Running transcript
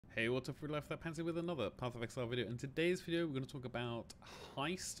Hey, what's up for Life Without Pants with another Path of Exile video. In today's video, we're going to talk about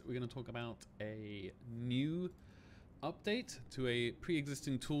Heist. We're going to talk about a new update to a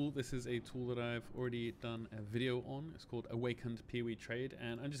pre-existing tool. This is a tool that I've already done a video on. It's called Awakened PoE Trade,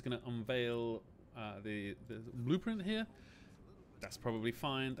 and I'm just going to unveil the blueprint here. That's probably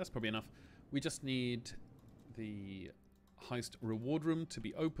fine. That's probably enough. We just need the heist reward room to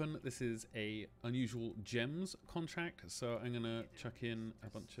be open. This is a unusual gems contract, so I'm gonna chuck in a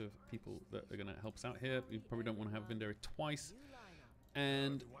bunch of people that are gonna help us out here. We probably don't want to have Vindera twice.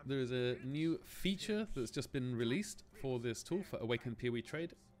 And there's a new feature that's just been released for this tool for Awakened PoE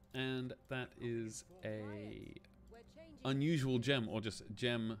Trade, and that is a unusual gem, or just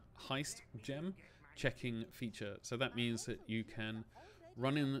gem heist gem checking feature. So that means that you can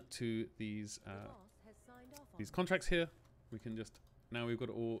run into these contracts here. We can just, now we've got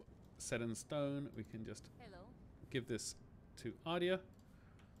it all set in stone, we can just give this to Ardia.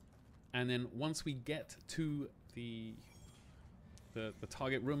 And then once we get to the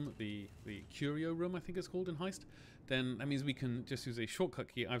target room, the curio room I think it's called in Heist, then that means we can just use a shortcut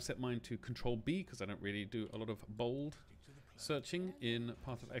key. I've set mine to Control B because I don't really do a lot of bold searching in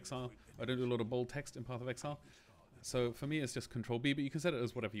Path of Exile. I don't do a lot of bold text in Path of Exile. So for me it's just Control B, but you can set it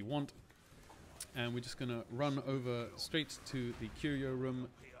as whatever you want. And we're just going to run over straight to the curio room.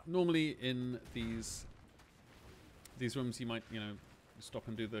 Normally in these rooms you might, stop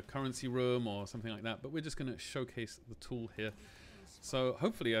and do the currency room or something like that, but we're just going to showcase the tool here. So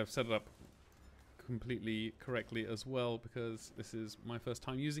hopefully I've set it up completely correctly as well, because this is my first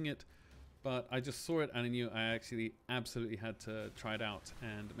time using it. But I just saw it and I knew I actually absolutely had to try it out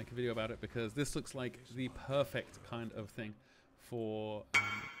and make a video about it, because this looks like the perfect kind of thing for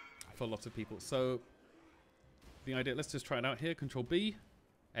lots of people. So the idea, let's just try it out here. Control B.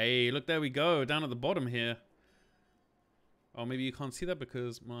 Hey, look, there we go, down at the bottom here. Oh, maybe you can't see that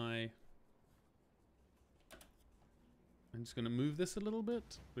because I'm just going to move this a little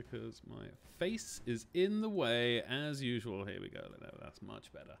bit because my face is in the way as usual. Here we go. That's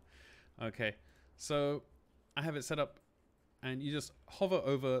much better. Okay, so I have it set up, and you just hover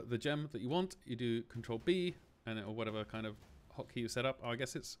over the gem that you want. You do Control B, and or whatever kind of hotkey you set up. Oh, I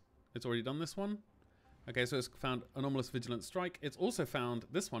guess it's already done this one. Okay, so it's found Anomalous Vigilant Strike. It's also found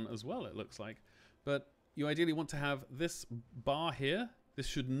this one as well, it looks like. But you ideally want to have this bar here. This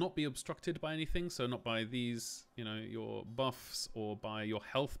should not be obstructed by anything, so not by these, your buffs or by your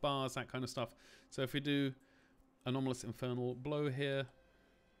health bars, that kind of stuff. So if we do Anomalous Infernal Blow here,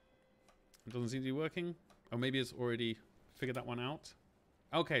 it doesn't seem to be working. Or maybe it's already figured that one out.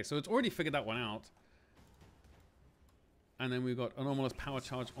 Okay, so it's already figured that one out. And then we've got Anomalous Power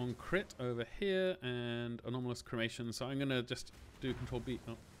Charge on crit over here, and Anomalous Cremation. So I'm going to just do Control B,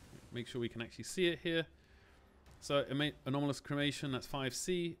 make sure we can actually see it here. So Anomalous Cremation, that's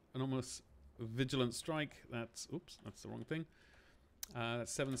 5C. Anomalous Vigilant Strike, that's, oops, that's the wrong thing.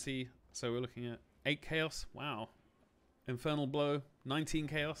 That's 7C. So we're looking at 8 Chaos. Wow. Infernal Blow, 19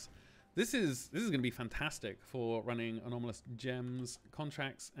 Chaos. This is going to be fantastic for running Anomalous Gems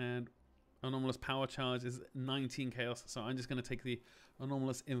contracts, and Anomalous Power Charge is 19 Chaos, so I'm just going to take the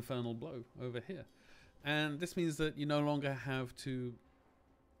Anomalous Infernal Blow over here. And this means that you no longer have to...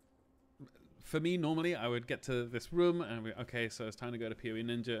 For me, normally, I would get to this room, and okay, so it's time to go to PoE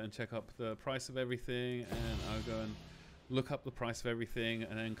Ninja and check up the price of everything, and I'll go and look up the price of everything,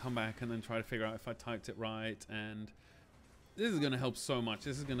 and then come back and then try to figure out if I typed it right, and this is going to help so much.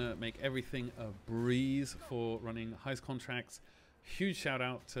 This is going to make everything a breeze for running heist contracts. Huge shout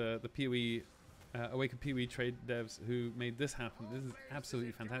out to the PoE, Awakened PoE Trade devs who made this happen. This is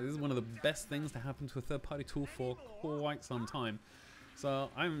absolutely fantastic. This is one of the best things to happen to a third-party tool for quite some time. So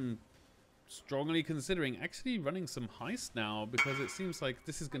I'm strongly considering actually running some heist now, because it seems like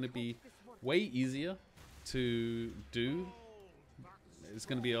this is going to be way easier to do. It's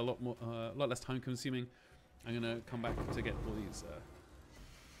going to be a lot less time-consuming. I'm going to come back to get all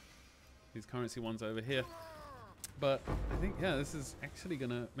these currency ones over here. But I think, yeah, this is actually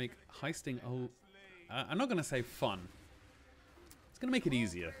going to make heisting, I'm not going to say fun. It's going to make it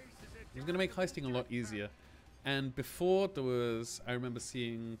easier. It's going to make heisting a lot easier. And before there was, I remember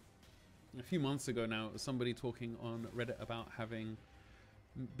seeing a few months ago now, somebody talking on Reddit about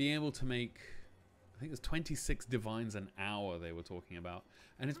being able to make, I think it was 26 divines an hour they were talking about.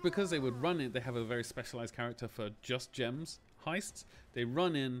 And it's because they would run it, they have a very specialized character for just gems heists. They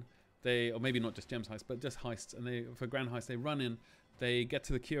run in, or maybe not just gems heists, but just heists, and for grand heists, they run in, they get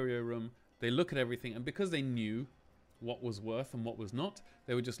to the curio room, they look at everything, and because they knew what was worth and what was not,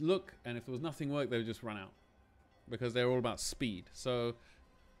 they would just look, and if there was nothing worth, they would just run out, because they're all about speed. So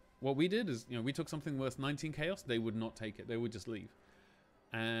what we did is, we took something worth 19 chaos, they would not take it, they would just leave.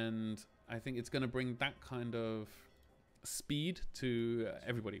 and I think it's going to bring that kind of speed to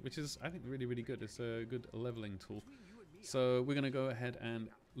everybody, which is, I think, really, really good. It's a good leveling tool. So we're going to go ahead and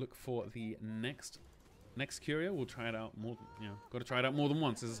look for the next curio. We'll try it out more, got to try it out more than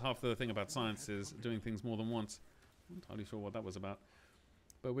once. This is half the thing about science, is doing things more than once. I'm not entirely sure what that was about.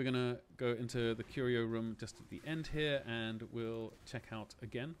 But we're going to go into the curio room just at the end here, and we'll check out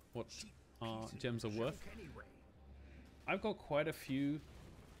again what our gems are worth. I've got quite a few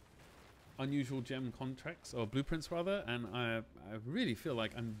unusual gem contracts, or blueprints rather, and I really feel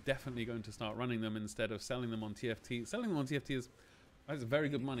like I'm definitely going to start running them instead of selling them on TFT. Selling them on TFT is very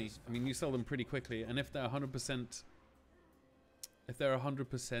good money. I mean, you sell them pretty quickly, and if they're 100%,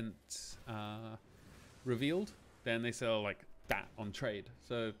 revealed, then they sell like that on trade.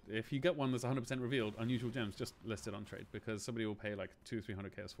 So if you get one that's 100% revealed, unusual gems, just list it on trade, because somebody will pay like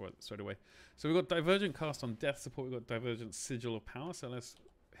 200-300 chaos for it straight away. So we've got Divergent Cast on Death support. We've got Divergent Sigil of Power. So let's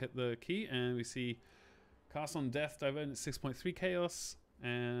hit the key, and we see Cast on Death, Divergent 6.3 chaos,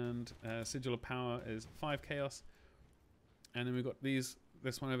 and Sigil of Power is 5 chaos. And then we've got this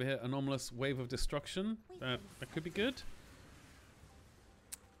one over here, Anomalous Wave of Destruction. That could be good.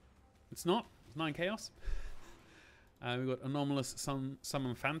 It's not. It's 9 chaos. We've got Anomalous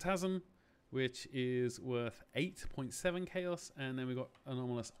Summon Phantasm, which is worth 8.7 chaos. And then we've got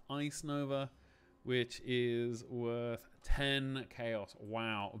Anomalous Ice Nova, which is worth 10 chaos.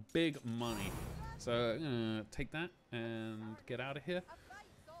 Wow, big money. So take that and get out of here.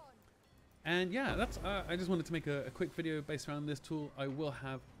 And yeah, that's I just wanted to make a quick video based around this tool. I will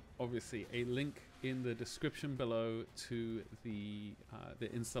have obviously a link in the description below to the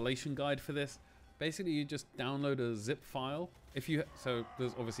installation guide for this. Basically, you just download a zip file. So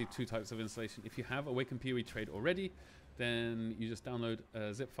there's obviously 2 types of installation. If you have Awakened PoE Trade already, then you just download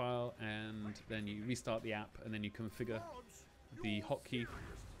a zip file, and then you restart the app, and then you configure the hotkey.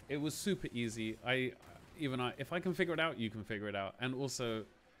 It was super easy. If I can figure it out, you can figure it out. And also,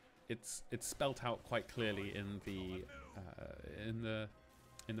 it's spelt out quite clearly in the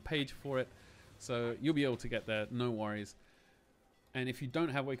page for it, so you'll be able to get there, no worries. And if you don't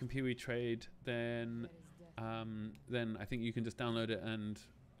have Awakened PoE Trade, then I think you can just download it and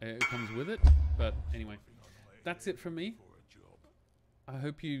it comes with it. But anyway, that's it from me. I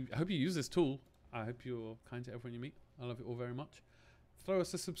hope you use this tool. I hope you're kind to everyone you meet. I love it all very much. Throw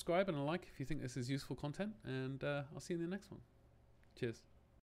us a subscribe and a like if you think this is useful content, and I'll see you in the next one. Cheers.